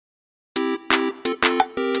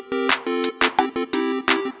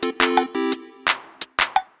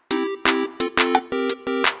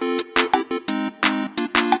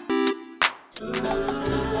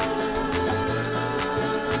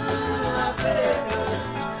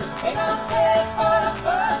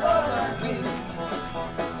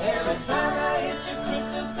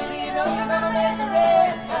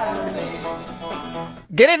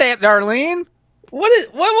Get it, Aunt Darlene.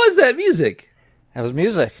 What was that music? That was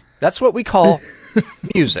music. That's what we call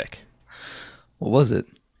music. What was it?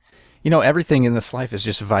 You know, everything in this life is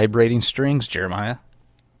just vibrating strings, Jeremiah.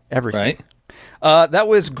 Everything. Right. That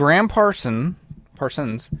was Graham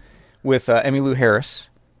Parsons with Emmylou Harris.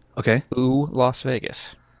 Okay. Ooh, Las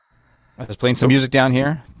Vegas. I was playing some music down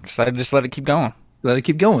here. Decided to just let it keep going. Let it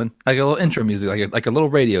keep going. Like a little intro music, like a little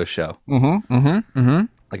radio show.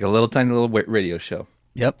 Like a little tiny little radio show.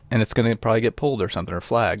 Yep. And it's going to probably get pulled or something or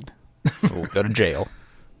flagged. We'll go to jail.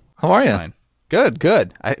 How are you? Fine.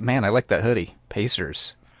 Good. I like that hoodie.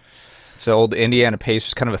 Pacers. It's the old Indiana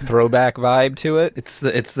Pacers, kind of a throwback vibe to it. It's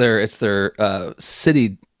their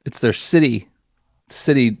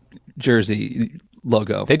city jersey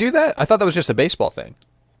logo. They do that? I thought that was just a baseball thing.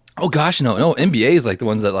 Oh gosh, no. NBA is like the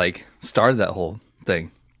ones that like started that whole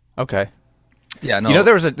thing. Okay. Yeah, no. You know,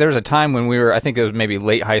 there was a time when we were, I think it was maybe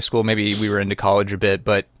late high school, maybe we were into college a bit,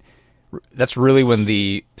 but that's really when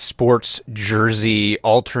the sports jersey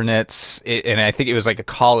alternates, and I think it was like a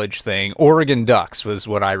college thing. Oregon Ducks was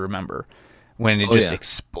what I remember when it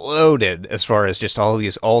exploded as far as just all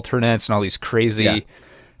these alternates and all these crazy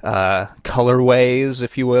colorways,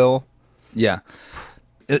 if you will. Yeah.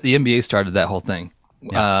 The NBA started that whole thing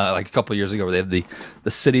like a couple of years ago where they have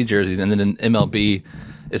the city jerseys, and then MLB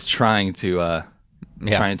is trying to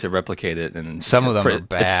replicate it, and some of them are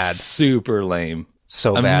bad. It's super lame.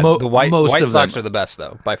 So bad. The White Sox are the best,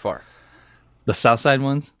 though, by far. The South Side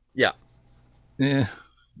ones? Yeah. Yeah.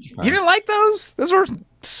 You didn't like those? Those were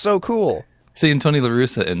so cool. Seeing Tony La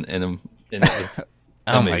Russa in them.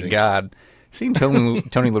 Oh, my God. Seeing Tony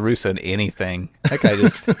La Russa in anything. That guy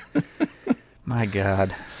just... My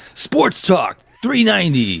God. Sports Talk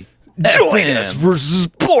 390. Join FM. us for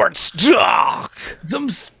Sports Talk. Some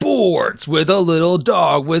sports with a little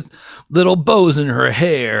dog with little bows in her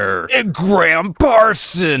hair. And Graham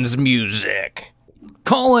Parsons music.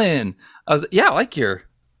 Call in. I like your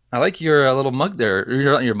little mug there.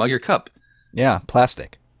 Your cup. Yeah,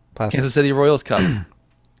 plastic. Kansas City Royals cup.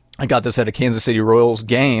 I got this at a Kansas City Royals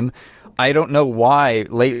game. I don't know why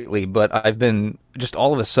lately, but I've been just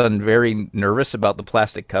all of a sudden very nervous about the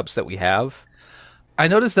plastic cups that we have. I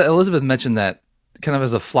noticed that Elizabeth mentioned that kind of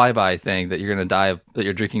as a flyby thing, that you're going to die that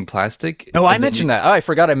you're drinking plastic. Oh, I mentioned that. Oh, I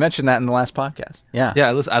forgot I mentioned that in the last podcast. Yeah. Yeah,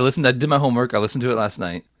 I listened. I did my homework. I listened to it last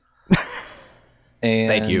night.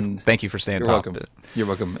 And Thank you for staying You're top welcome. of it. You're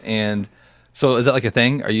welcome. And so is that like a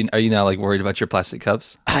thing? Are you now like worried about your plastic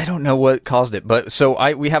cups? I don't know what caused it, but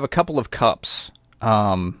so we have a couple of cups.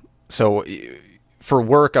 So for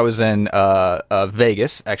work, I was in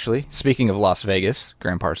Vegas, actually. Speaking of Las Vegas,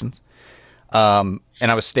 Graham Parsons. And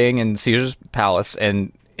I was staying in Caesar's Palace,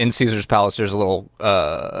 and in Caesar's Palace, there's a little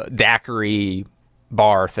daiquiri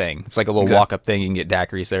bar thing. It's like a little walk-up thing. You can get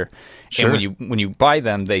daiquiris there. Sure. And when you buy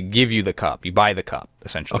them, they give you the cup. You buy the cup,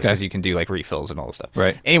 essentially, because you can do like refills and all this stuff.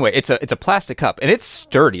 Right. Anyway, it's a plastic cup, and it's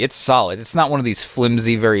sturdy. It's solid. It's not one of these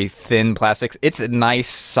flimsy, very thin plastics. It's a nice,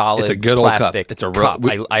 solid. It's a good old plastic cup. It's a real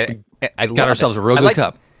cup. I got ourselves a real good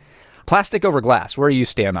cup. Plastic over glass. Where do you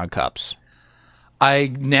stand on cups?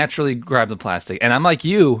 I naturally grab the plastic, and I'm like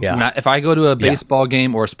you. Yeah. If I go to a baseball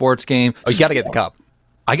game or a sports game, you got to get the cup.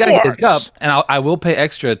 I got to get the cup, and I will pay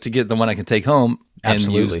extra to get the one I can take home and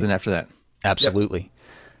use then after that. Absolutely. Yep.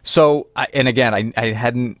 So, and again, I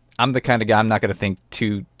hadn't. I'm the kind of guy. I'm not going to think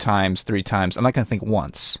 2 times, 3 times. I'm not going to think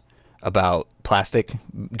once about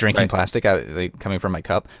drinking plastic coming from my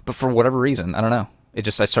cup. But for whatever reason, I don't know. I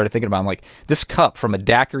started thinking about it. I'm like, this cup from a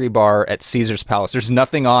daiquiri bar at Caesar's Palace, there's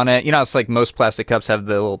nothing on it. You know, it's like most plastic cups have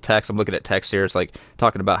the little text. I'm looking at text here. It's like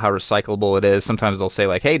talking about how recyclable it is. Sometimes they'll say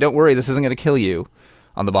like, hey, don't worry, this isn't going to kill you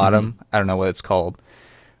on the bottom. I don't know what it's called.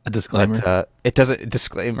 A disclaimer? But, it doesn't,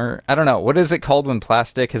 disclaimer. I don't know. What is it called when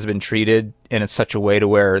plastic has been treated in such a way to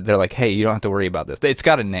where they're like, hey, you don't have to worry about this. It's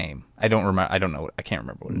got a name. I don't remember. I don't know. I can't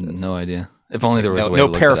remember what it is. No idea. If only there was a way to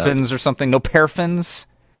look paraffins or something. No paraffins?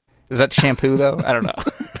 Is that shampoo, though? I don't know.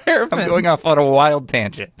 I'm going off on a wild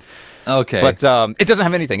tangent. Okay. But it doesn't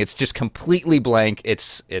have anything. It's just completely blank.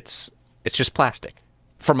 It's just plastic.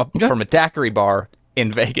 From a daiquiri bar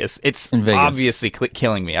in Vegas. It's obviously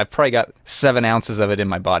killing me. I've probably got 7 ounces of it in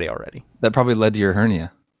my body already. That probably led to your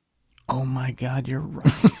hernia. Oh, my God, you're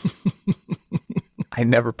right. I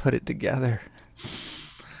never put it together.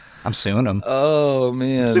 I'm suing them. Oh,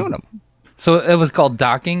 man. I'm suing them. So it was called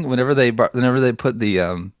docking. Whenever they put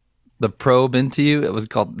the probe into you, it was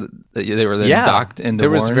called they were then docked into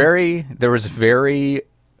Warren. There was very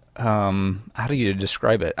how do you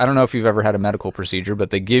describe it? I don't know if you've ever had a medical procedure, but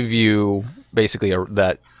they give you basically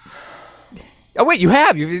that. Oh wait, you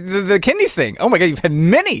have the kidneys thing. Oh my God, you've had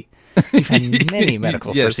many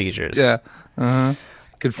medical procedures. Yeah. Uh-huh.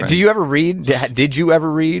 Good friend. Do you ever read? Did you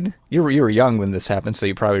ever read? You were young when this happened, so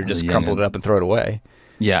you probably just crumpled it up and throw it away.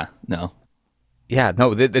 Yeah. No. Yeah.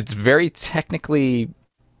 No. It's very technically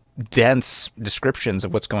dense descriptions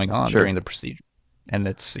of what's going on during the procedure, and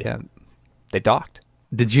they docked.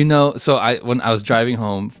 Did you know? So when I was driving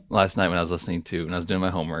home last night, when I was listening to, when I was doing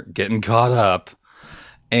my homework, getting caught up,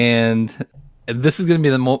 and this is going to be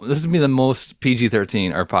the most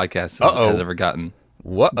PG-13 our podcast has ever gotten.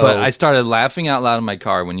 What? But I started laughing out loud in my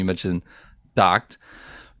car when you mentioned docked,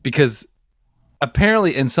 because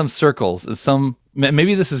apparently in some circles,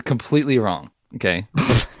 maybe this is completely wrong. Okay.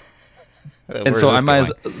 And so I might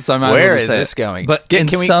as well Where just is say this going? But can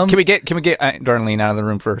we get Darlene out of the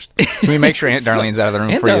room first? Can we make sure Aunt Darlene's out of the room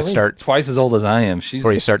before you start? Twice as old as I am.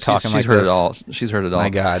 Before you start talking like this. She's heard it all. She's heard it all. My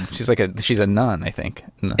God, she's a nun, I think.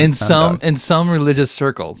 In some religious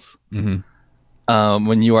circles,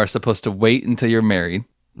 when you are supposed to wait until you're married,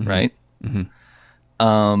 right?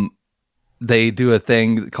 Mm-hmm. They do a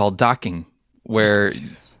thing called docking, where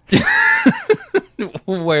keep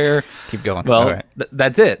going. Well,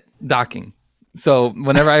 that's it, docking. So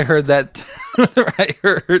whenever I heard that,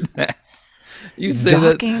 you say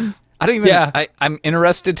docking? That. I don't even. Yeah. I'm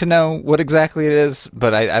interested to know what exactly it is,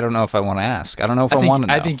 but I don't know if I want to ask. I don't know if I want to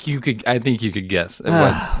know. I think you could guess at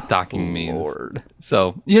what docking means. Lord.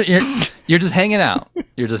 So you're just hanging out.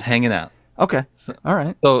 You're just hanging out. Okay. So, all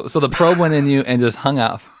right. So the probe went in you and just hung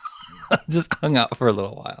out, for a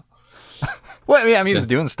little while. Well, yeah, I mean, he was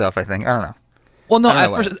doing stuff. I think. I don't know. Well, no.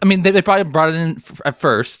 At first, I mean, they probably brought it in at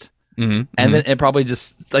first. And then it probably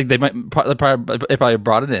just like they probably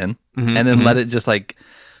brought it in and then let it just like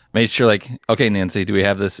made sure like, okay, Nancy, do we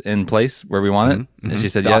have this in place where we want it? And she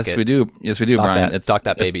said, yes, we do, Brian. It's dock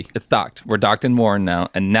that baby. It's docked. We're docked in Warren now,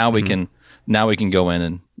 and now we can go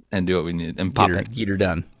in and do what we need and pop it. Get her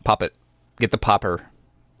done. Pop it. Get the popper.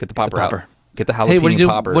 Get the popper out. Get the jalapeno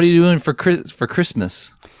poppers. What are you doing for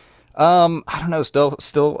Christmas? I don't know.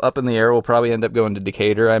 Still up in the air. We'll probably end up going to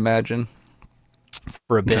Decatur, I imagine,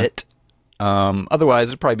 for a bit. Otherwise,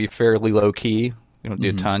 it'd probably be fairly low key. We don't do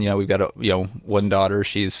a ton. We've got one daughter.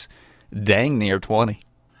 She's dang near 20.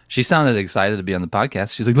 She sounded excited to be on the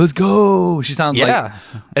podcast. She's like, "Let's go!" She sounds like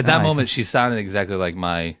at that moment she sounded exactly like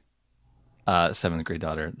my 7th grade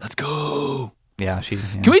daughter. Let's go. Yeah,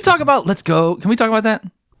 Can we talk about Let's Go? Can we talk about that?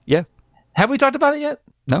 Yeah. Have we talked about it yet?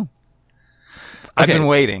 No. I've been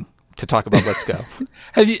waiting to talk about Let's Go.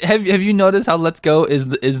 Have you noticed how Let's Go is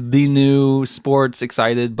the new sports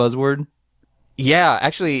excited buzzword? Yeah,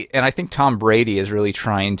 actually, and I think Tom Brady is really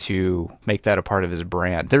trying to make that a part of his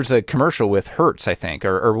brand. There's a commercial with Hertz, I think,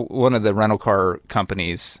 or one of the rental car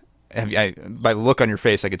companies. By the look on your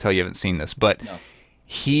face, I could tell you haven't seen this, but no.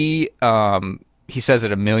 He says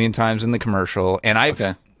it a million times in the commercial,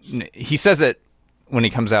 and he says it when he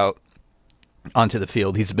comes out onto the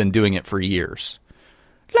field. He's been doing it for years.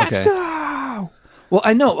 Let's go. Well,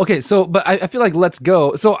 I know. Okay, so but I feel like Let's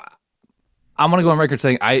Go. So I'm gonna go on record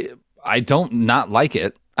saying I don't not like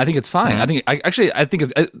it. I think it's fine. Mm-hmm. I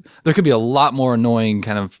think there could be a lot more annoying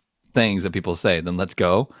kind of things that people say than "Let's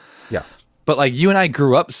go." Yeah. But like you and I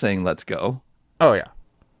grew up saying "Let's go." Oh yeah.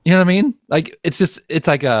 You know what I mean? Like it's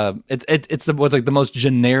like what's like the most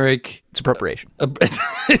generic. It's appropriation.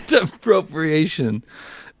 It's appropriation.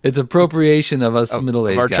 It's appropriation of us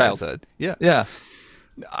middle-aged our guys. Childhood. Yeah. Yeah.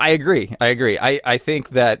 I agree. I think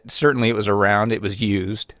that certainly it was around. It was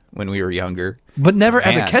used when we were younger, but never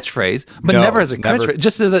as a catchphrase. Catchphrase.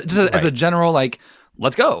 Just as a general like,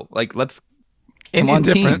 let's go. Like let's come on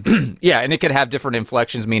team. Yeah, and it could have different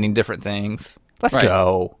inflections meaning different things. Let's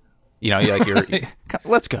go. You're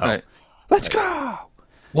let's go. Right. Let's go.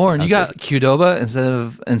 Warren, you got Qdoba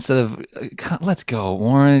instead of let's go,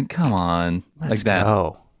 Warren. Come on. Let's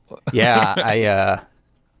go. Yeah, I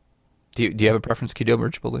do you have a preference, Qdoba or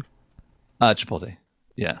Chipotle? Chipotle.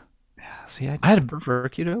 Yeah. See, I'd prefer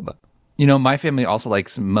Qdoba. My family also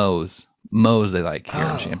likes Moe's. Moe's they like here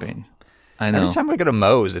in Champaign. I know. Every time I go to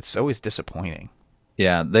Moe's, it's always disappointing.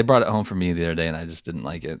 Yeah, they brought it home for me the other day, and I just didn't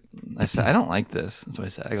like it. I said, I don't like this. That's what I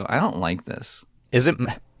said. I don't like this. Isn't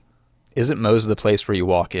Moe's the place where you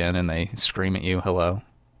walk in and they scream at you, hello?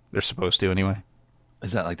 They're supposed to anyway.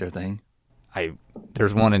 Is that like their thing?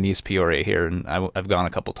 There's one in East Peoria here, and I've gone a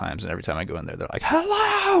couple times, and every time I go in there, they're like,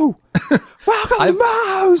 hello! Welcome to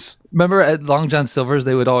Moe's! Remember at Long John Silver's,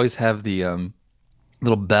 they would always have the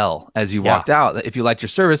little bell as you walked out. If you liked your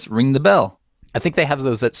service, ring the bell. I think they have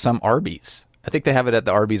those at some Arby's. I think they have it at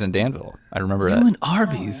the Arby's in Danville. I remember that. In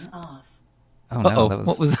Arby's? Oh no!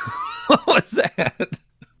 What was that?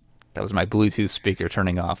 That That was my Bluetooth speaker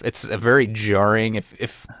turning off. It's a very jarring.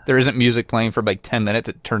 If there isn't music playing for like 10 minutes,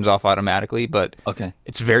 it turns off automatically. But Okay.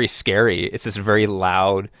 it's very scary. It's this very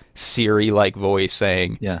loud Siri-like voice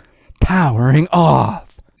saying, Yeah. "Powering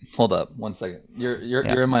off." Hold up 1 second. You're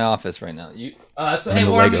Yeah. in my office right now. You so I'm hey, in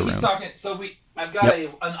the Warren, Lego we keep room. talking. So I've got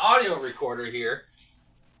Yep. an audio recorder here.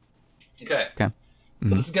 Okay. Okay.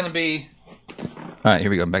 So this is gonna be. All right, here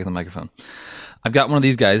we go. I'm back on the microphone. I've got one of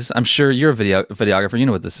these guys. I'm sure you're a videographer. You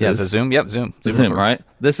know what this Yeah, is. it's a Zoom. Yep, Zoom. It's a Zoom, recorder. right?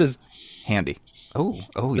 This is. Handy. Oh,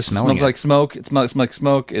 you This smelling smells it. like smoke. It smells like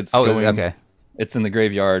smoke. It's Oh, going. okay. It's in the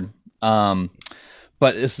graveyard.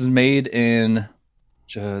 But this is made in.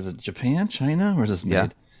 Is it Japan, China? Where's this made? Yeah.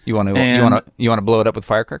 You want And- to blow it up with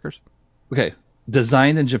firecrackers? Okay.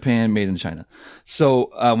 Designed in Japan, made in China. So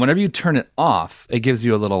whenever you turn it off, it gives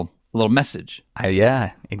you a little message.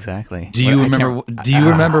 Yeah, exactly. Do you remember? Do you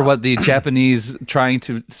remember what the Japanese trying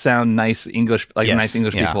to sound nice English, like Yes, nice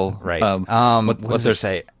English yeah, people? right? What What does their it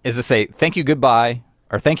say? Is it say thank you, goodbye,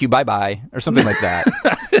 or thank you, bye bye, or something like that?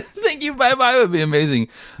 Thank you, bye bye would be amazing.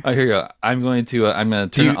 Oh, here you go. I'm going to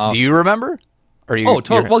turn it off. Do you remember? Or you? Oh,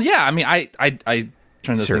 totally. Well, yeah. I mean, I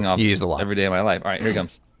turn this Sure, thing off you use it a lot. every day of my life. All right, here it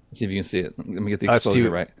comes. Let's see if you can see it. Let me get the exposure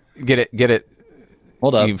right. Get it.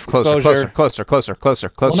 Hold up. Closer.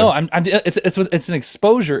 Well, no, I'm it's an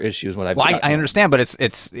exposure issue is what I've Well, got. I understand, but it's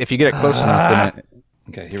if you get it close enough, then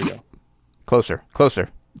Okay, here we go. closer,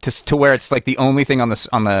 just to where it's like the only thing on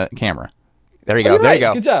the camera. There you Oh, go. you're There right. you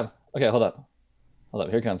go. Good job. Okay, hold up.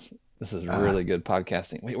 Here it comes. This is really good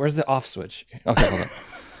podcasting. Wait, where's the off switch? Okay, hold up.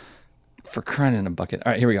 For crying in a bucket.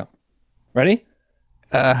 All right, here we go. Ready?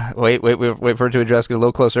 Wait for it to adjust. Get a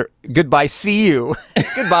little closer. Goodbye. See you.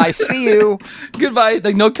 Goodbye. See you. Goodbye.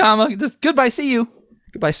 Like no comma. Just goodbye. See you.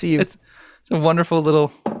 Goodbye. See you. It's a wonderful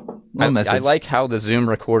little message. I like how the Zoom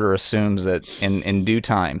recorder assumes that in due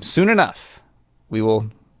time, soon enough, you'll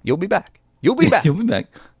be back. You'll be back. You'll be back.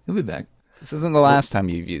 You'll be back. This isn't the last time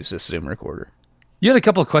you've used this Zoom recorder. You had a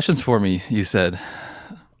couple of questions for me. You said.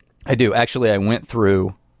 I do. Actually, I went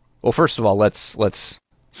through. Well, first of all, let's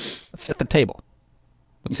set the table.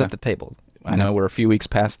 Let's set the table. I know we're a few weeks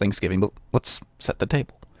past Thanksgiving, but let's set the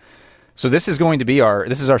table. So this is going to be our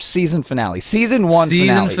season finale. Season 1 Season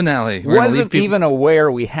finale. finale. We're gonna leave Wasn't people- even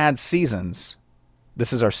aware we had seasons.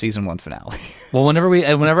 This is our season 1 finale. Well,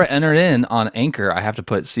 whenever I enter it in on Anchor, I have to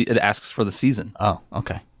put. It asks for the season. Oh,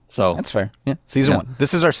 okay. So That's fair. Yeah. Season 1.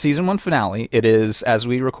 This is our season 1 finale. It is, as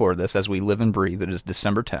we record this, as we live and breathe, it is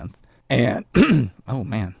December 10th. And, oh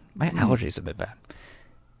man, my allergies a bit bad.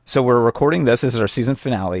 So we're recording this. This is our season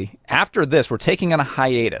finale. After this, we're taking on a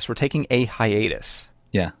hiatus. We're taking a hiatus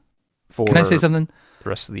yeah. for Can I say something? the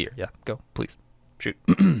rest of the year. Yeah, go, please. Shoot.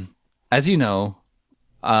 As you know,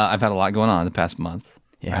 I've had a lot going on the past month.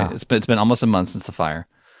 Yeah. Right? It's been almost a month since the fire.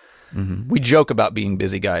 We joke about being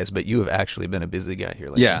busy guys, but you have actually been a busy guy here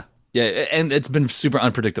lately. Yeah. And it's been super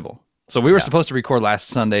unpredictable. So we were supposed to record last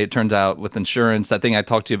Sunday. It turns out with insurance, that thing I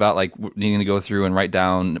talked to you about, like needing to go through and write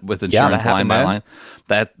down with insurance line by line.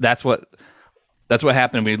 That's what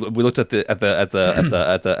happened. We looked at the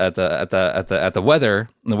weather.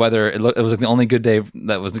 And the weather it was like the only good day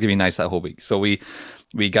that was going to be nice that whole week. So we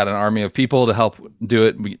got an army of people to help do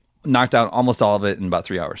it. We knocked out almost all of it in about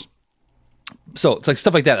 3 hours. So it's like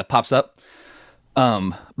stuff like that pops up. But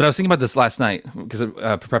I was thinking about this last night because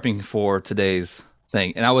prepping for today's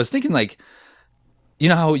thing, and I was thinking, like, you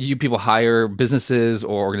know how you people hire, businesses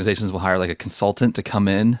or organizations will hire like a consultant to come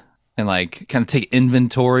in and like kind of take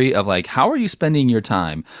inventory of like, how are you spending your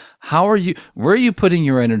time? Where are you putting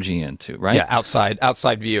your energy into? Right? Yeah,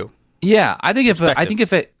 outside view. Yeah, I think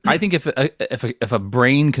if a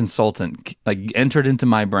brain consultant like entered into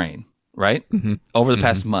my brain, right, over the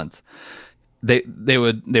past month, they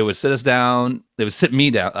would sit us down. They would sit me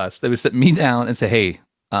down. They would sit me down and say, "Hey,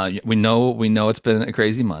 we know it's been a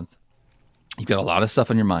crazy month. You've got a lot of stuff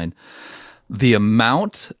on your mind. The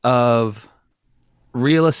amount of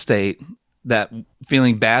real estate that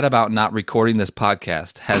feeling bad about not recording this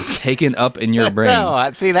podcast has taken up in your brain." No,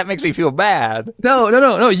 see, that makes me feel bad. No.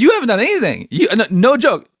 You haven't done anything. No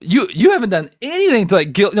joke. You haven't done anything to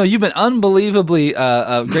like guilt. No, you've been unbelievably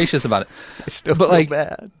gracious about it. I still But, feel like,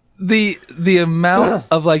 bad. The amount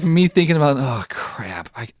of like me thinking about, oh crap,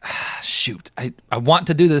 shoot, I want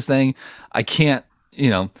to do this thing, I can't,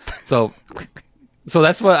 so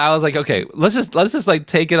that's what I was like, okay, let's just like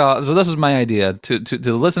take it off. So this was my idea to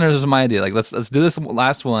the listeners. This was my idea. Like let's do this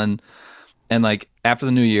last one, and like after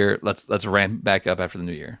the new year, let's ramp back up after the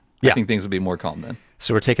new year. Yeah. I think things will be more calm then.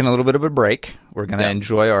 So we're taking a little bit of a break. We're going to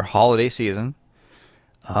enjoy our holiday season.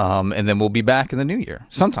 And then we'll be back in the new year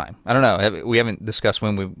sometime. I don't know. We haven't discussed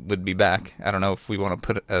when we would be back. I don't know if we want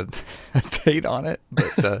to put a date on it,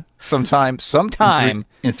 but sometime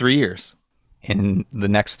in 3 years. In the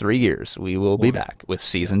next 3 years, we will be back with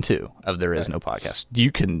season 2 of There Is No Podcast.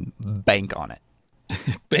 You can bank on it.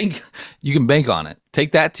 You can bank on it.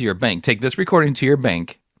 Take that to your bank. Take this recording to your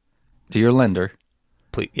bank, to your lender.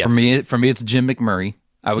 Please, yes. For me, it's Jim McMurray.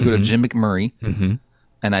 I would go to Jim McMurray,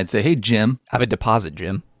 and I'd say, "Hey, Jim, I have a deposit,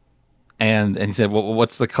 Jim." And he said, "Well,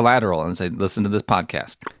 what's the collateral?" And I'd say, "Listen to this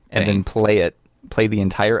podcast," and then play the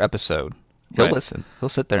entire episode. He'll Right. listen. He'll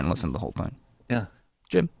sit there and listen to the whole thing. Yeah,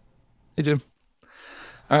 Jim. hey, Jim.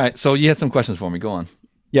 All right, so you had some questions for me. Go on.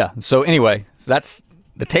 Yeah. So anyway, that's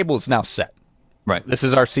the table is now set. Right. This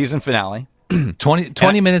is our season finale.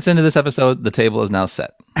 20 minutes into this episode, the table is now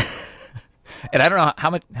set. And I don't know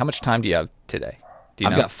how much time do you have today? Do you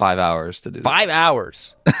I've know? got 5 hours to do this. 5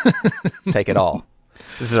 hours. Let's take it all.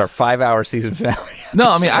 This is our 5-hour season finale. No,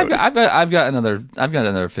 I mean episode. I've got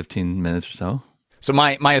another 15 minutes or so. So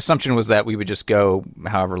my assumption was that we would just go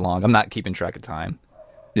however long. I'm not keeping track of time.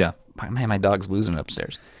 Yeah. Man, my dog's losing it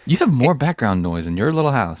upstairs. You have more background noise in your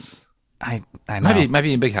little house. I know. Might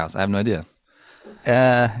be a big house. I have no idea.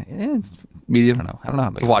 It's, Medium. I don't know. How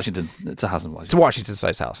big It's Washington. It's a house in It's Washington. a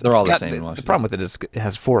Washington-sized house. They're all It's the same in The Washington. problem with it is it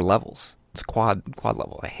has 4 levels. It's a quad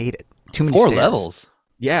level. I hate it. Too many 4 stairs. levels.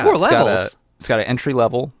 Yeah, 4 it's levels. It's got an entry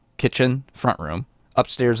level kitchen, front room.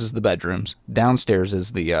 Upstairs is the bedrooms. Downstairs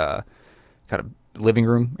is the kind of living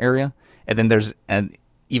room area, and then there's an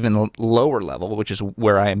even lower level, which is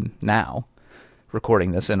where I am now,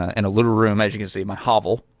 recording this in a little room, as you can see, my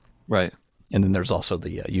hovel. Right. And then there's also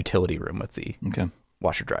the utility room with the Okay.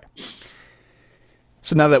 washer dry.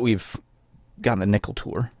 So now that we've gotten the nickel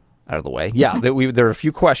tour out of the way, yeah, there are a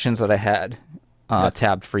few questions that I had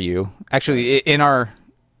tabbed for you. Actually,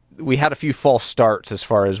 we had a few false starts as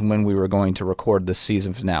far as when we were going to record the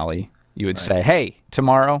season finale. You would say, "Hey,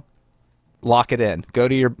 tomorrow, lock it in. Go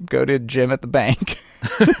to Jim at the bank.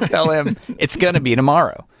 Tell him it's going to be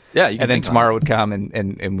tomorrow." Yeah, you can And then think on tomorrow would come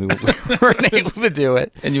and we weren't able to do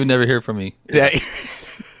it. And you would never hear from me. Yeah.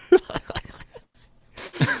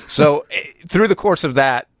 So through the course of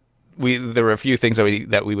that, there were a few things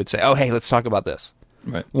that we would say, "Oh, hey, let's talk about this."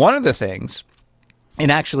 Right. One of the things,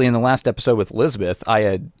 and actually in the last episode with Elizabeth, I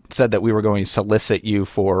had said that we were going to solicit you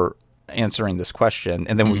for answering this question,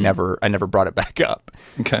 and then I never brought it back up.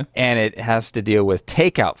 Okay. And it has to deal with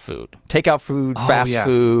takeout food, fast yeah.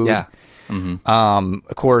 food. Yeah.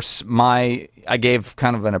 Of course, I gave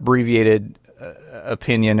kind of an abbreviated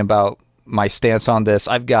opinion about my stance on this.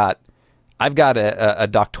 I've got a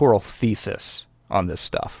doctoral thesis on this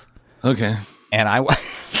stuff, Okay. and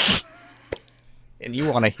and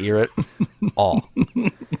you want to hear it all.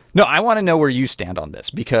 No, I want to know where you stand on this,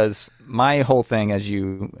 because my whole thing, as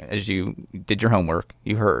you did your homework,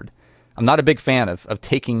 you heard, I'm not a big fan of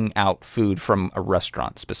taking out food from a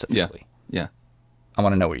restaurant specifically. Yeah. I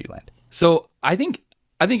want to know where you land. So I think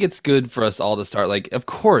it's good for us all to start. Like, of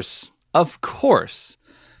course,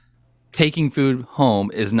 taking food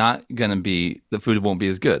home is not gonna be, the food won't be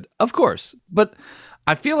as good. Of course, but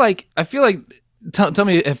I feel like. Tell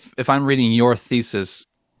me if I'm reading your thesis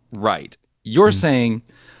right. You're saying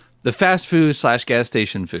the fast food / gas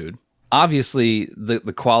station food, obviously the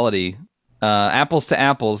quality, apples to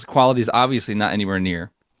apples, quality is obviously not anywhere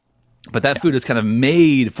near. But that food is kind of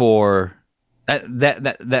made for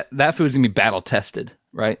that food is gonna be battle tested,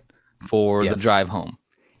 right? For the drive home.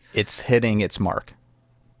 It's hitting its mark.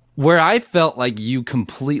 Where I felt like you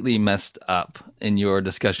completely messed up in your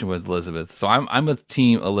discussion with Elizabeth. So I'm with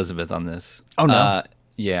Team Elizabeth on this. Oh no.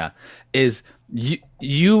 Yeah. Is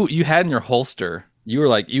you had in your holster, you were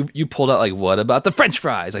like, you pulled out like, what about the French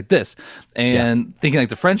fries? Like this. And thinking like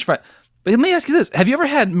the French fry. But let me ask you this. Have you ever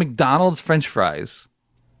had McDonald's French fries?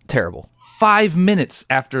 Terrible. 5 minutes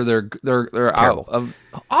after they're Terrible. out of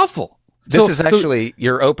awful. This is actually,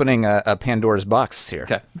 you're opening a Pandora's box here.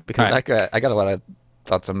 Okay. Because All right. I got a lot of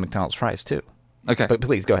thoughts on McDonald's fries too. Okay. But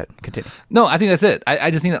please go ahead, continue. No, I think that's it. I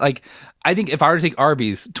just think that, like, I think if I were to take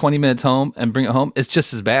Arby's 20 minutes home and bring it home, it's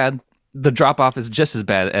just as bad. The drop off is just as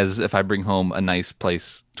bad as if I bring home a nice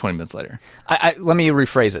place 20 minutes later. Let me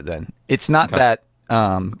rephrase it then. It's not that,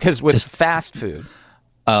 because with fast food,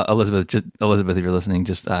 Elizabeth, if you're listening,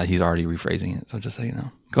 he's already rephrasing it. So just so you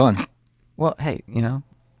know, go on. well, hey,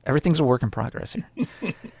 everything's a work in progress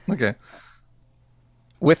here. Okay.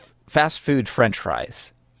 With fast food French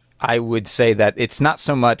fries, I would say that it's not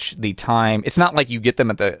so much the time. It's not like you get them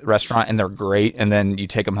at the restaurant and they're great, and then you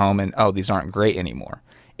take them home and, oh, these aren't great anymore.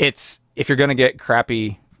 It's, if you're going to get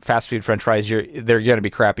crappy fast food French fries, they're going to be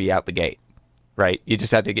crappy out the gate, right? You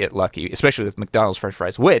just had to get lucky, especially with McDonald's French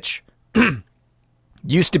fries, which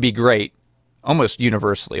used to be great almost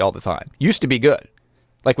universally all the time. Used to be good.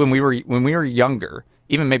 Like when we were younger,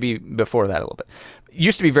 even maybe before that a little bit.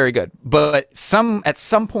 Used to be very good. But at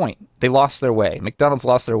some point they lost their way. McDonald's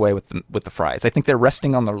lost their way with the fries. I think they're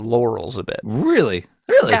resting on their laurels a bit. Really?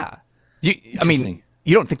 Really? Yeah. I mean,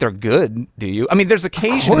 you don't think they're good, do you? I mean, there's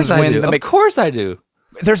occasions when of course I do.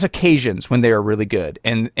 There's occasions when they are really good,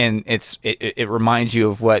 and it reminds you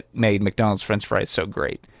of what made McDonald's French fries so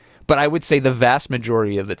great. But I would say the vast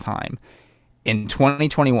majority of the time, in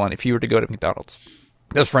 2021, if you were to go to McDonald's,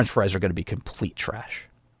 those French fries are going to be complete trash.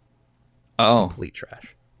 Oh, complete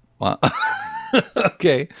trash. Wow.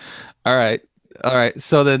 Okay. All right.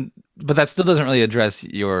 So then, but that still doesn't really address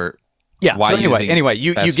your. Yeah. So anyway,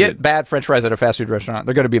 you get bad French fries at a fast food restaurant.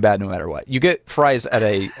 They're going to be bad no matter what. You get fries at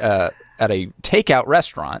a takeout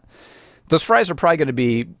restaurant. Those fries are probably going to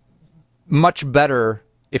be much better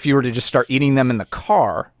if you were to just start eating them in the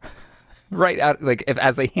car, right out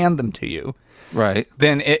as they hand them to you. Right.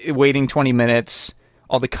 Then waiting 20 minutes,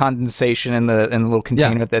 all the condensation in the little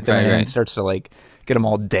container that they're in starts to get them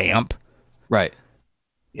all damp. Right.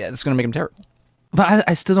 Yeah, it's going to make them terrible. But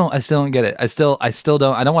I still don't get it. I still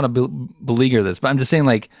don't. I don't want to beleaguer this, but I'm just saying,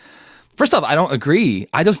 first off, I don't agree.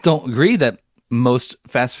 I just don't agree that most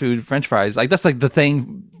fast food French fries, that's the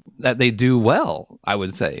thing that they do well. I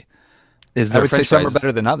would say I would say some are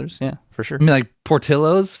better than others. Yeah, for sure. I mean,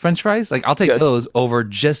 Portillo's French fries. I'll take those over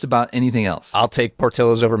just about anything else. I'll take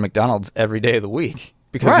Portillo's over McDonald's every day of the week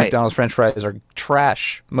because McDonald's French fries are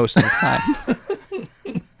trash most of the time.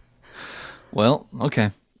 Well,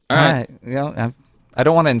 okay. All right. I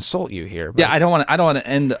don't want to insult you here. But... Yeah, I don't want to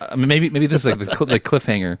end. I mean, maybe this is the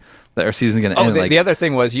cliffhanger that our season's going to end. The other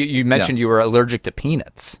thing was you mentioned you were allergic to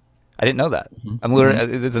peanuts. I didn't know that.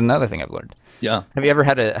 Mm-hmm. There's another thing I've learned. Yeah. Have you ever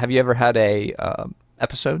had a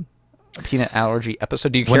episode, a peanut allergy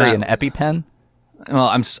episode? Do you carry an EpiPen? Well,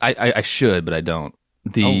 I should, but I don't.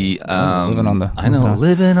 Living on the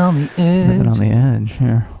living on the edge. Living on the edge.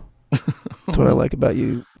 Yeah. That's what I like about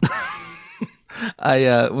you. I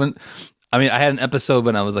had an episode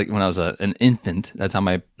when I was an infant. That's how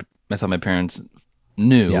my parents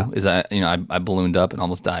knew. Yeah. Is I ballooned up and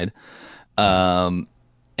almost died. And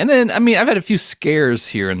then I've had a few scares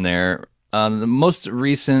here and there. The most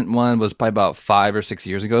recent one was probably about 5 or 6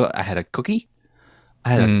 years ago. I had a cookie.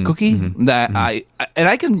 That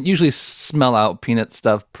I can usually smell out peanut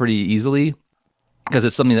stuff pretty easily because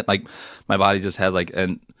it's something that my body just has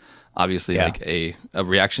obviously a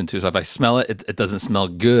reaction to. So if I smell it, it doesn't smell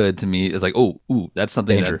good to me. It's that's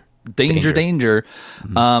something danger.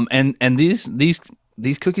 Mm-hmm. And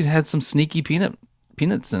these cookies had some sneaky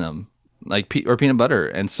peanuts in them, or peanut butter.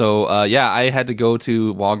 And so I had to go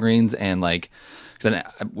to Walgreens and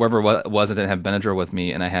wherever it was, I didn't have Benadryl with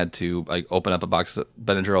me, and I had to open up a box of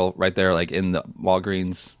Benadryl right there in the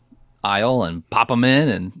Walgreens aisle and pop them in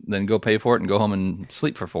and then go pay for it and go home and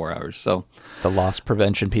sleep for 4 hours. So the loss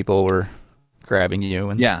prevention people were grabbing you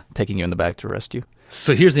and taking you in the back to arrest you.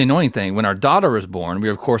 So here's the annoying thing. When our daughter was born, we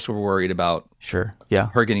of course were worried about her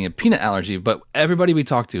getting a peanut allergy, but everybody we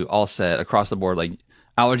talked to all said across the board,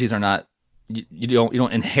 allergies are not, you don't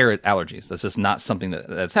inherit allergies. That's just not something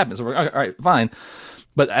that's happened. So we're all right, fine.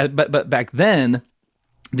 But back then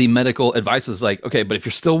the medical advice was okay, but if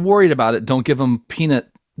you're still worried about it, don't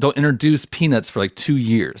introduce peanuts for 2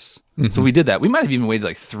 years. Mm-hmm. So we did that. We might have even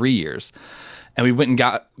waited 3 years, and we went and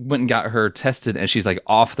got her tested, and she's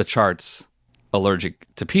off the charts allergic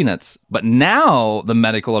to peanuts. But now the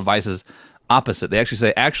medical advice is opposite. They actually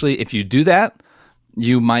say, if you do that,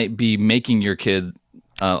 you might be making your kid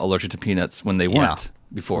allergic to peanuts when they weren't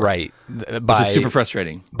before. Right. Which is super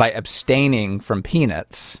frustrating. By abstaining from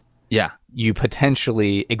peanuts, you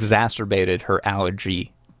potentially exacerbated her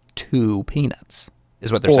allergy to peanuts.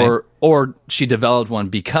 Is what they're saying. Or she developed one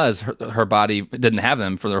because her body didn't have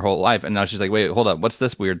them for their whole life, and now she's wait, hold up, what's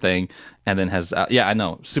this weird thing? And then has I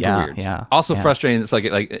know, super weird. Yeah. Also frustrating. It's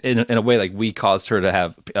in a way we caused her to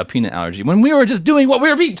have a peanut allergy when we were just doing what we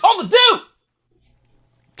were being told to do.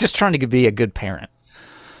 Just trying to be a good parent.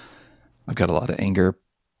 I've got a lot of anger.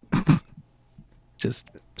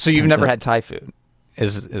 So you've never had Thai food?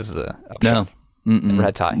 Is the option? No. Mm-mm. Never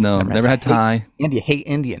had Thai. No, never had Thai. And you hate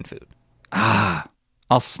Indian food.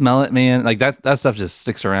 I'll smell it, man. That stuff just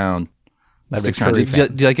sticks around. Do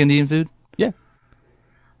you like Indian food? Yeah.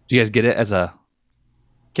 Do you guys get it as a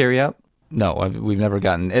carry-out? No, we've never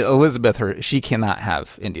gotten. Elizabeth, she cannot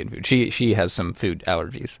have Indian food. She has some food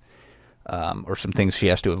allergies, or some things she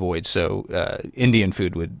has to avoid. So Indian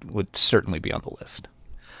food would certainly be on the list.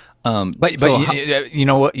 But you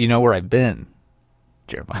know what? You know where I've been,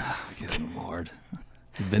 Jeremiah. Good Lord.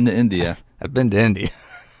 You've been to India. I've been to India.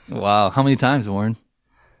 Wow. How many times, Warren?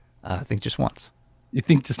 I think just once. You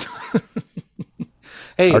think just...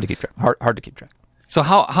 Hey. Hard to keep track. Hard to keep track. So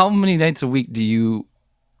how many nights a week do you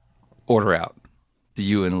order out? Do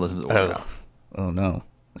you and Elizabeth order out? Oh, no.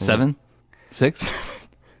 7? 6?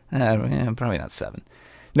 Yeah, probably not 7.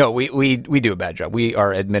 No, we do a bad job. We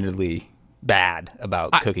are admittedly bad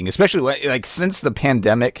about cooking, especially like since the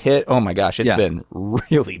pandemic hit. Oh my gosh, it's been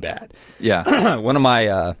really bad. Yeah. One of my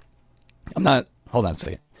I'm not. Hold on a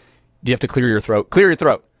second. Do you have to clear your throat? Clear your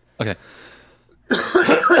throat. Okay.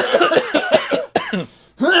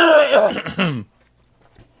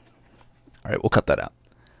 All right, we'll cut that out.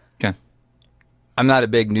 Okay. I'm not a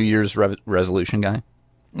big New Year's resolution guy.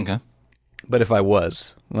 Okay. But if I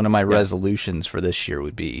was, one of my resolutions for this year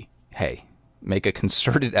would be, hey, make a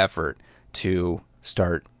concerted effort to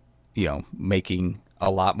start, making a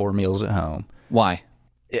lot more meals at home. Why?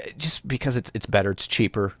 Just because it's better, it's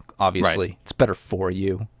cheaper, obviously. Right. It's better for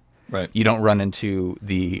you. Right. You don't run into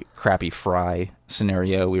the crappy fry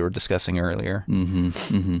scenario we were discussing earlier. Mm-hmm.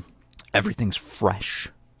 Mm-hmm. Everything's fresh.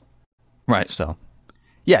 Right. So,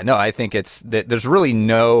 yeah, no, I think there's really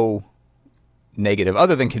no negative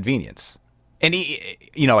other than convenience. And,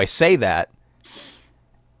 I say that,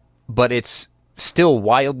 but it's still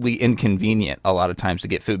wildly inconvenient a lot of times to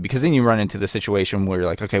get food, because then you run into the situation where you're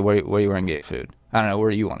like, okay, where do you want to get food? I don't know.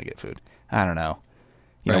 Where do you want to get food? I don't know.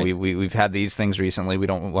 We've had these things recently. We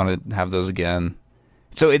don't want to have those again.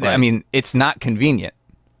 So, I mean, it's not convenient.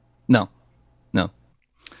 No.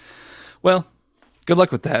 Well, good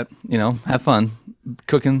luck with that. Have fun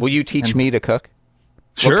cooking. Will you teach me to cook?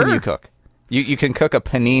 Sure. What can you cook? You can cook a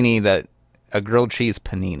grilled cheese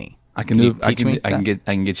panini. I can do. I can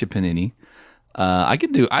get you panini. I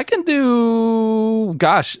can do.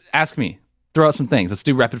 Gosh, ask me. Throw out some things. Let's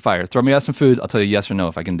do rapid fire. Throw me out some food. I'll tell you yes or no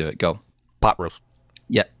if I can do it. Go. Pot roast.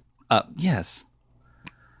 Yeah. Yes.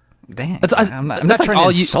 Damn. I'm not like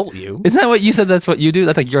trying to insult you. Isn't that what you said? That's what you do.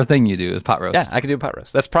 That's like your thing. You do is pot roast. Yeah, I can do pot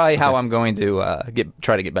roast. That's probably how I'm going to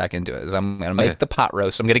try to get back into it. Is I'm going to make the pot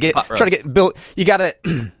roast. I'm going to try to get built. You got to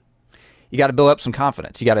you got to build up some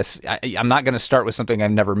confidence. You got to. I'm not going to start with something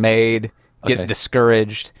I've never made. Get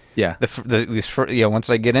discouraged. Yeah. Once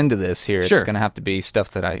I get into this here, it's going to have to be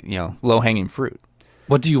stuff that low hanging fruit.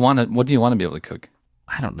 What do you want to be able to cook?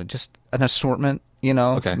 I don't know. Just an assortment.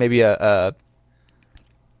 Okay. Maybe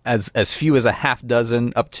as few as a half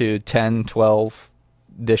dozen up to 10, 12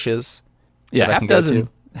 dishes. Yeah, half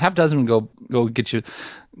dozen will go get you.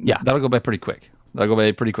 Yeah, that'll go by pretty quick. You'll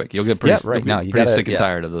get pretty sick and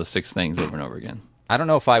tired of those 6 things over and over again. I don't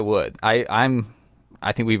know if I would.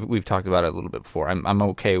 I think we've talked about it a little bit before. I'm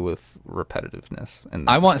okay with repetitiveness.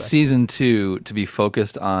 I want season 2 to be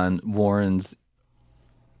focused on Warren's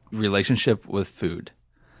relationship with food.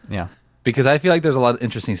 Yeah, because I feel like there's a lot of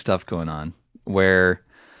interesting stuff going on where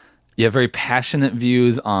you have very passionate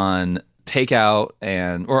views on takeout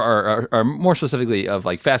or more specifically of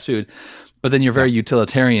like fast food, but then you're very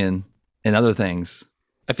utilitarian in other things.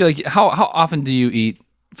 I feel like how often do you eat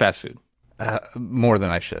fast food? More than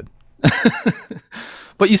I should.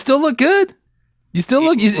 But you still look good. You still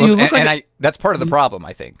look. You look that's part of the problem.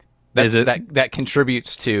 I think that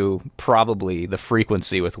contributes to probably the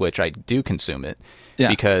frequency with which I do consume it. Yeah.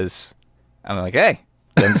 Because I'm like, hey,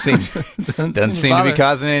 doesn't seem to be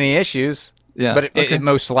causing any issues. Yeah, but it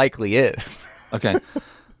most likely is. Okay. All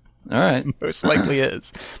right. Most likely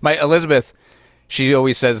is. My Elizabeth, she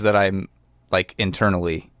always says that I'm like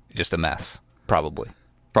internally just a mess. Probably.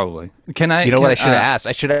 Can I? You know what I should have asked?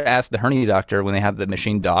 I should have asked the hernia doctor when they had the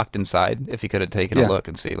machine docked inside if he could have taken a look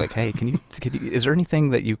and see, like, hey, can you? Is there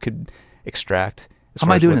anything that you could extract? How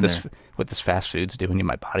am I doing in there? What this fast food's doing to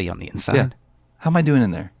my body on the inside? Yeah. How am I doing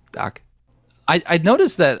in there, Doc? I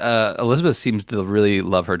noticed that Elizabeth seems to really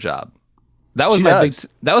love her job. That was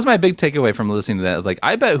my big takeaway from listening to that. I was like,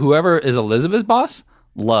 I bet whoever is Elizabeth's boss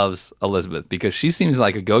loves Elizabeth because she seems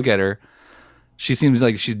like a go-getter. She seems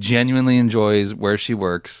like she genuinely enjoys where she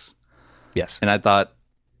works. Yes. And I thought,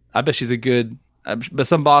 I bet she's but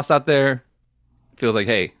some boss out there feels like,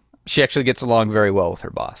 hey. She actually gets along very well with her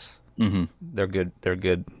boss. Mm-hmm. They're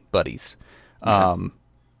good buddies. Okay.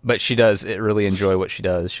 But she does really enjoy what she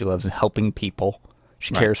does. She loves helping people.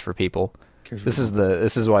 She cares for people. This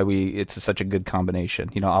is why it's such a good combination.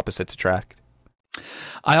 Opposites attract.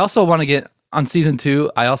 I also want to get on season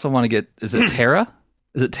 2. I also want to get. Is it Tara?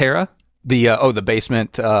 Is it Tara? The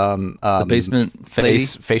basement. The basement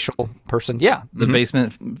facial person. Yeah, the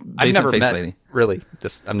basement. I've never met lady. Really.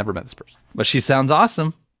 I've never met this person. But she sounds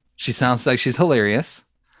awesome. She sounds like she's hilarious.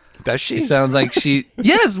 Does she? She sounds like she.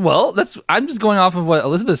 Yes. Well, I'm just going off of what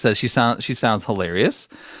Elizabeth says. She sounds hilarious.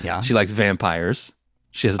 Yeah. She likes vampires.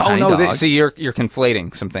 She has a tiny dog. See, you're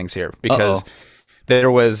conflating some things here because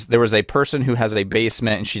there was a person who has a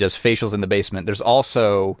basement and she does facials in the basement. There's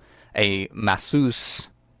also a masseuse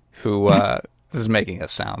who this is making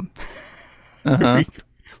us sound. We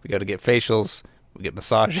go to get facials. We get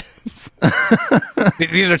massages.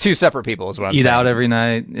 These are two separate people, is what I'm saying. Eat out every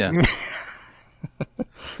night. Yeah.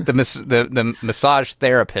 The massage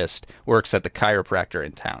therapist works at the chiropractor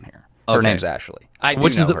in town here. Her name's Ashley. I do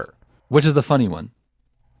know her. Which is the funny one?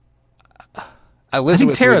 Elizabeth, I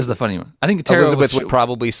think Tara's the funny one. I think Tara Elizabeth would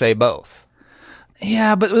probably say both.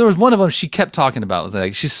 Yeah, but there was one of them she kept talking about. It was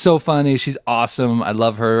like, she's so funny. She's awesome. I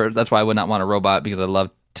love her. That's why I would not want a robot, because I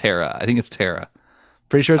love Tara. I think it's Tara.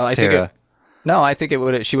 Pretty sure it's Tara. I think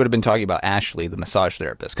she would have been talking about Ashley, the massage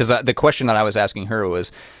therapist. Because the question that I was asking her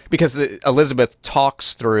was, because Elizabeth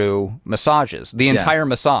talks through massages, the entire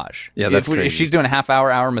massage. Yeah, that's crazy. If she's doing a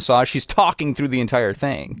hour massage, she's talking through the entire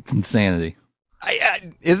thing. It's insanity.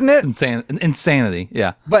 Isn't it? Insanity,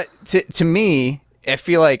 yeah. But to me, I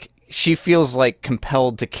feel like she feels like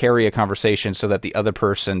compelled to carry a conversation so that the other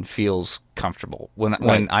person feels comfortable. When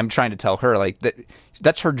I'm trying to tell her, like,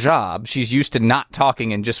 that's her job. She's used to not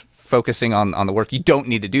talking and just focusing on the work. You don't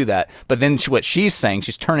need to do that. But then what she's saying,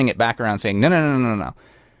 she's turning it back around saying, no.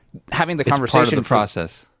 Having the conversation. It's part of the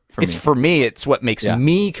process. For me, it's what makes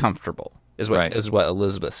me comfortable. Is what Right. what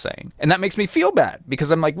Elizabeth's saying. And that makes me feel bad because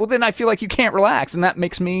I'm like, well, then I feel like you can't relax, and that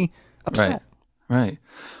makes me upset. Right.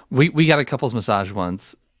 We got a couples massage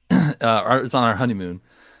once. It's on our honeymoon,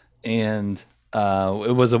 and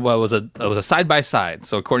it was a side by side.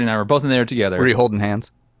 So Courtney and I were both in there together. Were you holding hands?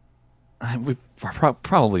 We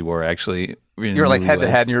probably were, actually. You were like head to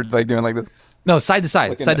head, and you're like doing like this. No, side to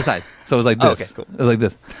side, side to side. So it was like this. Okay, cool. It was like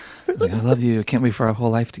this. I was like, I love you. I can't wait for our whole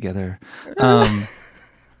life together.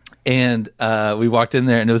 And we walked in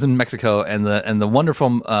there, and it was in Mexico. And the wonderful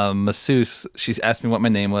masseuse, she asked me what my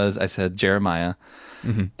name was. I said Jeremiah,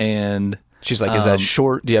 and she's like, "Is that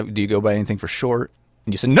short? Do you go by anything for short?"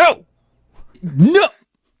 And you said, "No."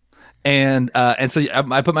 And so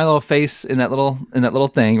I put my little face in that little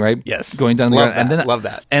thing, right? Yes. Going down the ground, and then love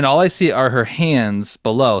that. And all I see are her hands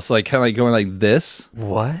below, so like kind of like going like this.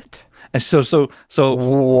 What? And so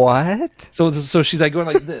what? So she's like going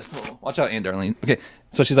like this. Oh, watch out, Aunt Darlene. Okay.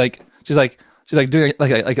 So she's like doing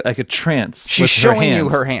like a trance. She's showing you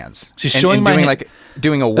her hands. She's showing my hand,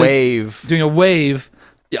 doing a wave. Doing a wave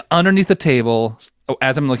underneath the table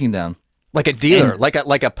as I'm looking down. Like a dealer, like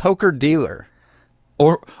a poker dealer.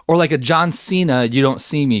 Or like a John Cena, you don't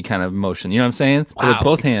see me kind of motion. You know what I'm saying? Wow. With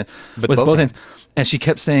both hands. With both hands. And she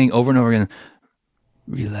kept saying over and over again,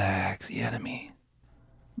 "Relax, the enemy.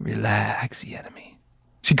 Relax, the enemy."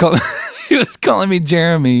 She was calling me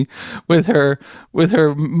Jeremy with her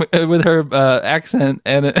accent,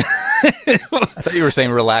 and I thought you were saying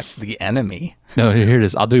 "relax, the enemy." No, here it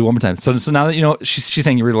is. I'll do it one more time. So now that you know, she's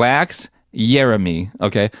saying "relax, Jeremy."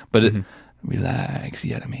 Okay, but relax,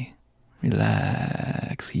 the enemy.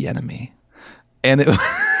 Relax, the enemy. And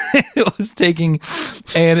it was taking,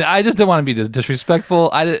 and I just don't want to be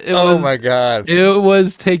disrespectful. My God. It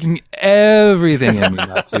was taking everything in me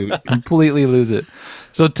not to completely lose it.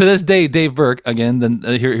 So to this day, Dave Burke, again, then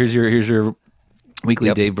here's your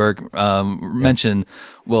weekly Dave Burke mention.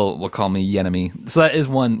 Will call me Yenemy. So that is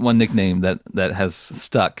one nickname that has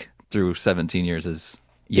stuck through 17 years. Is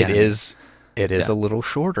Yenemy. It is a little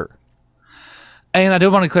shorter. And I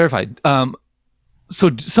do want to clarify. So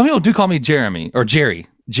some people do call me Jeremy or Jerry.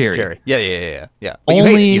 Yeah. But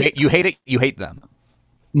Only you hate it. You hate them.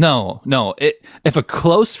 No. If a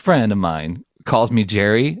close friend of mine calls me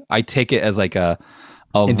Jerry, I take it as like a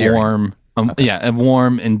endearing. warm, a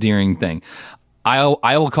warm, endearing thing.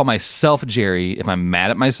 I will call myself Jerry if I'm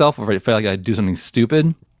mad at myself or if I feel like I do something stupid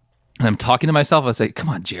and I'm talking to myself. I say, "Come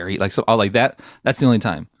on, Jerry!" Like so, I'll like that. That's the only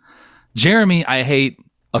time. Jeremy, I hate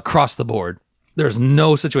across the board. There's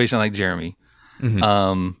no situation like Jeremy.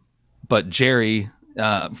 But Jerry,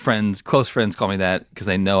 close friends call me that because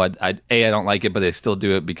they know I don't like it, but they still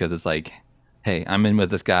do it because it's like, hey, I'm in with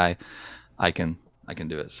this guy. I can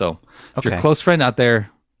do it. So if you're a close friend out there,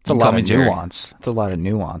 it's a lot of nuance. It's a lot of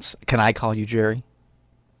nuance. Can I call you Jerry?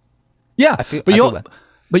 Yeah,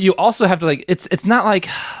 but you also have to like. It's not like,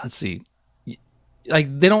 let's see, like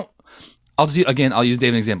they don't. I'll use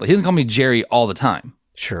Dave as an example. He doesn't call me Jerry all the time.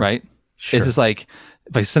 Sure. Right. Sure. It's just like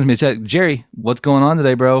if I send me a text, Jerry, what's going on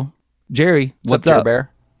today, bro? Jerry, what's up? Jerry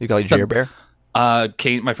Bear? You call you Jerry Bear?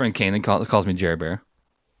 Kane, my friend Kane calls me Jerry Bear.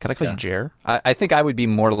 Can I call you Jer? I think I would be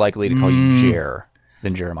more likely to call you Jer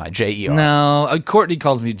than Jeremiah. Jer. No, Courtney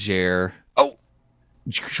calls me Jer. Oh,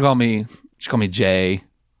 She'll call me. She'll call me Jay.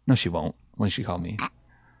 No, she won't. What does she call me?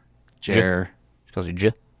 Jer. She calls you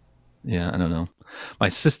J. Yeah, I don't know. My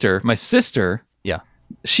sister. Yeah.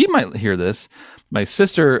 She might hear this. My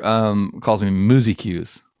sister calls me Moozy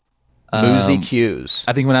Q's. Moozy Q's.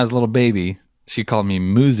 I think when I was a little baby, she called me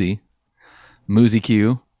Moozy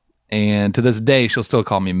Q, and to this day, she'll still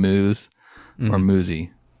call me Moose or Moozy.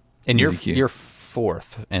 And Moozy Q. you're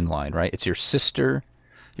fourth in line, right? It's your sister,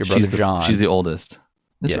 your brother John. She's the oldest.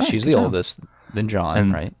 That's yeah, right, she's good the job. oldest. Then John,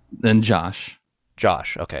 And right? then Josh.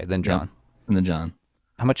 Josh. Okay, then John. And then John.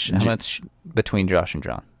 How much between Josh and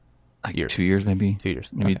John? Like Years. 2 years, maybe. 2 years.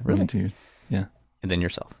 Maybe, Okay, really? maybe 2 years. Yeah. And then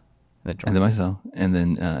yourself. And then Jordan. And then myself.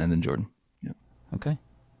 And then Jordan. Yeah. Okay.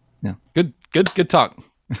 Yeah. Good talk.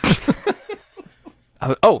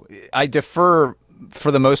 I defer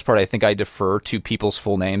for the most part. I think I defer to people's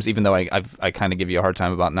full names, even though I kind of give you a hard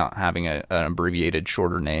time about not having an abbreviated,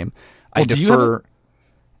 shorter name. Well, I do you defer.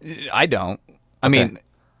 I don't. I mean,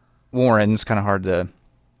 Warren's kind of hard to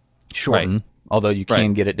shorten, Right. although you can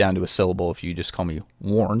Right. get it down to a syllable if you just call me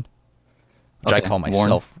Warren, which I Okay, call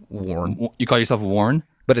myself Warren. You call yourself Warren?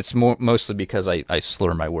 But it's mostly because I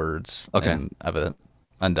slur my words. Okay. And I have an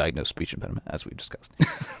undiagnosed speech impediment, as we discussed.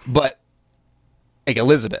 But like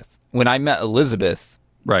Elizabeth, when I met Elizabeth,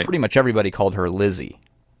 Right. pretty much everybody called her Lizzie.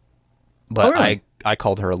 But Oh, really? I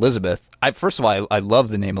called her Elizabeth. First of all, I love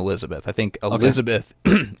the name Elizabeth. I think Elizabeth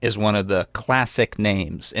is one of the classic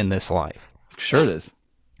names in this life. Sure it is.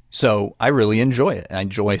 So I really enjoy it. I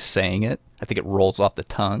enjoy saying it. I think it rolls off the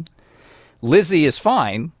tongue. Lizzie is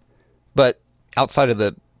fine, but outside of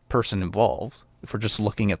the person involved, if we're just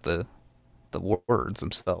looking at the words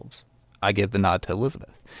themselves, I give the nod to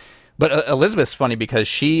Elizabeth. But Elizabeth's funny because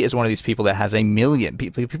she is one of these people that has a million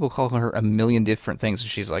people call her a million different things, and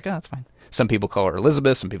she's like, oh, that's fine. Some people call her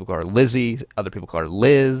Elizabeth, some people call her Lizzie, other people call her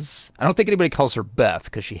Liz. I don't think anybody calls her Beth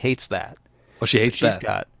because she hates that. Well, she hates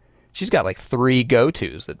that. She's got like 3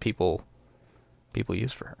 go-tos that people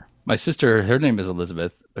use for her. My sister, her name is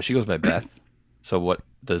Elizabeth, but she goes by Beth. So what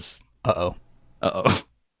does... Uh-oh. Uh-oh.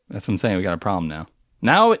 That's what I'm saying. We got a problem now.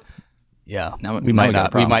 Yeah. Now we now we got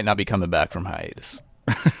a problem. might not be coming back from hiatus.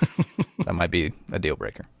 That might be a deal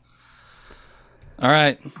breaker. All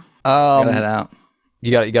right. Gotta head out.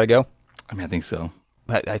 You got to go? I mean, I think so.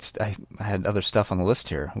 I had other stuff on the list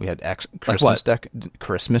here. We had Christmas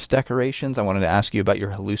Christmas decorations. I wanted to ask you about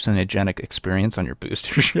your hallucinogenic experience on your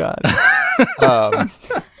booster shot.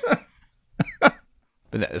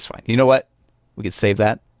 But that's fine. You know what? We could save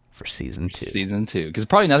that for season 2. Season 2. Because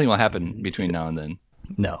probably nothing will happen between now and then.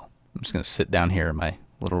 No. I'm just going to sit down here in my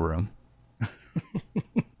little room.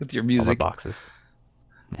 With your All my music. boxes.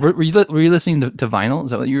 Were you listening to vinyl?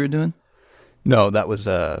 Is that what you were doing? No, that was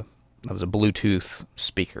a Bluetooth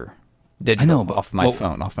speaker. Digital, I know, but off my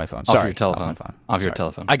phone. Off Sorry, your telephone. Off my phone. Off your Sorry.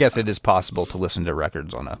 telephone. I guess it is possible to listen to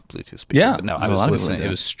records on a Bluetooth speaker. Yeah, but no, I a was lot of people listening. do. It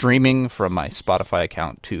was streaming from my Spotify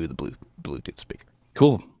account to the Bluetooth speaker.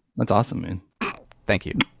 Cool. That's awesome, man. Thank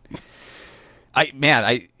you.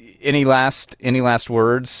 Any last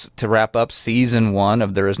words to wrap up season 1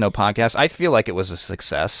 of There Is No Podcast? I feel like it was a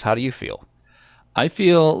success. How do you feel? I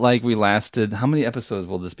feel like we lasted... How many episodes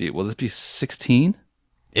will this be? Will this be 16?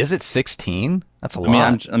 Is it 16? That's a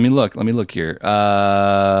lot. Let me look here.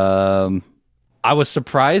 I was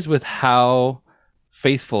surprised with how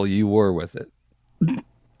faithful you were with it.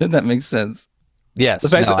 Did that make sense? Yes. The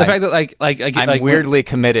fact that I'm weirdly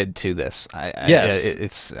committed to this.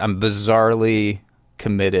 Yes. I'm bizarrely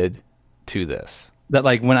committed to this. That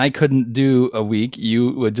like when I couldn't do a week,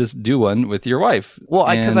 you would just do one with your wife. Well,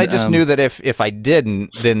 because I just knew that if I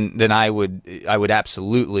didn't, then I would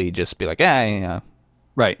absolutely just be like,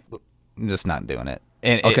 right, I'm just not doing it.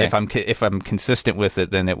 And Okay. if I'm consistent with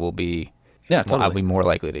it, then it will be. Yeah, totally. I'll be more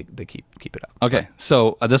likely to keep it up. Okay,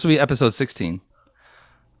 so this will be episode 16.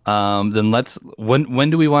 Then when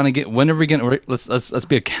do we want to get? When are we gonna? Let's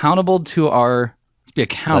be accountable to our. Let's be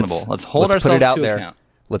accountable. Let's hold ourselves put it out to there. account.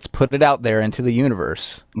 Let's put it out there into the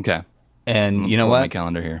universe. Okay. And you know Pull up what? My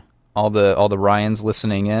calendar here. All the Ryans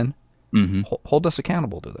listening in, Mm-hmm. hold us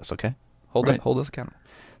accountable to this, okay? Hold us accountable.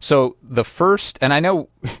 So the first, and I know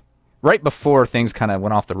right before things kind of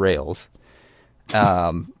went off the rails,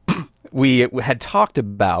 we had talked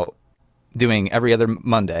about doing every other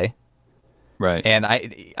Monday, Right. and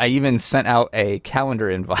I even sent out a calendar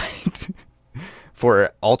invite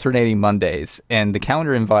for alternating Mondays, and the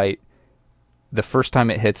calendar invite, the first time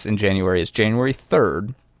it hits in January is January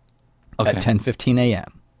 3rd at 10:15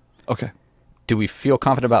 a.m. Okay. Do we feel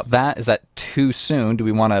confident about that? Is that too soon? Do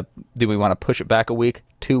we want to push it back a week,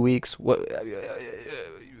 2 weeks? What?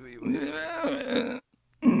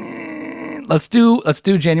 fine. Let's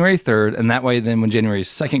do January 3rd, and that way, then when January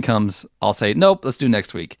 2nd comes, I'll say nope. Let's do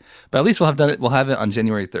next week. But at least we'll have done it. We'll have it on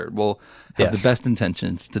January 3rd. We'll have the best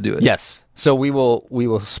intentions to do it. Yes. So we will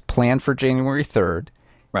plan for January 3rd,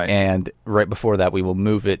 Right. And right before that, we will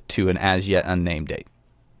move it to an as yet unnamed date.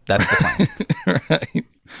 That's the plan. Right.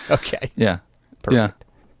 Okay. Yeah. Perfect. Yeah.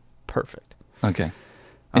 Perfect. Okay.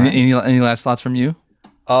 Any last thoughts from you?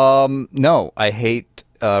 No, I hate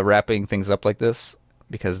wrapping things up like this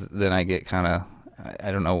because then I get kind of,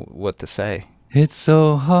 I don't know what to say. It's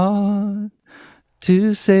so hard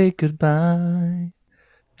to say goodbye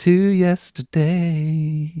to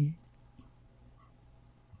yesterday.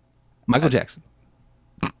 Michael Jackson.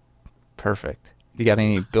 Perfect. You got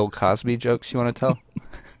any Bill Cosby jokes you want to tell?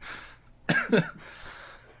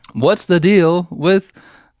 What's the deal with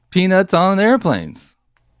peanuts on airplanes?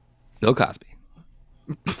 Bill Cosby.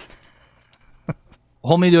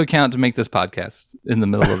 Hold me to account to make this podcast in the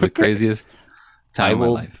middle of the craziest time of my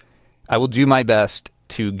life. I will do my best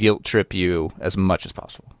to guilt trip you as much as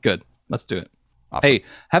possible. Good. Let's do it. Awesome. Hey,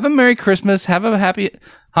 have a Merry Christmas. Have a happy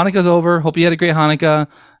Hanukkah's over. Hope you had a great Hanukkah.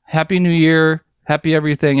 Happy New Year. Happy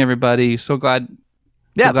everything, everybody. So glad.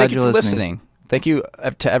 Yeah, thank you for listening. Thank you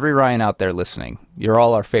to every Ryan out there listening. You're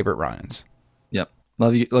all our favorite Ryans. Yep.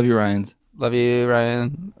 Love you, Ryans. Love you,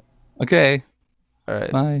 Ryan. Okay. All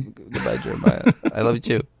right. Bye. Goodbye, Jeremiah. I love you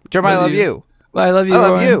too. Jeremiah, I love you. Well, I love you. I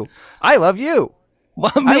love you. I love you.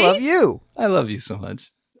 What, I love you. I love you so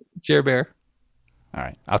much. Jer Bear. All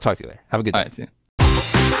right. I'll talk to you later. Have a good day. All right. See you.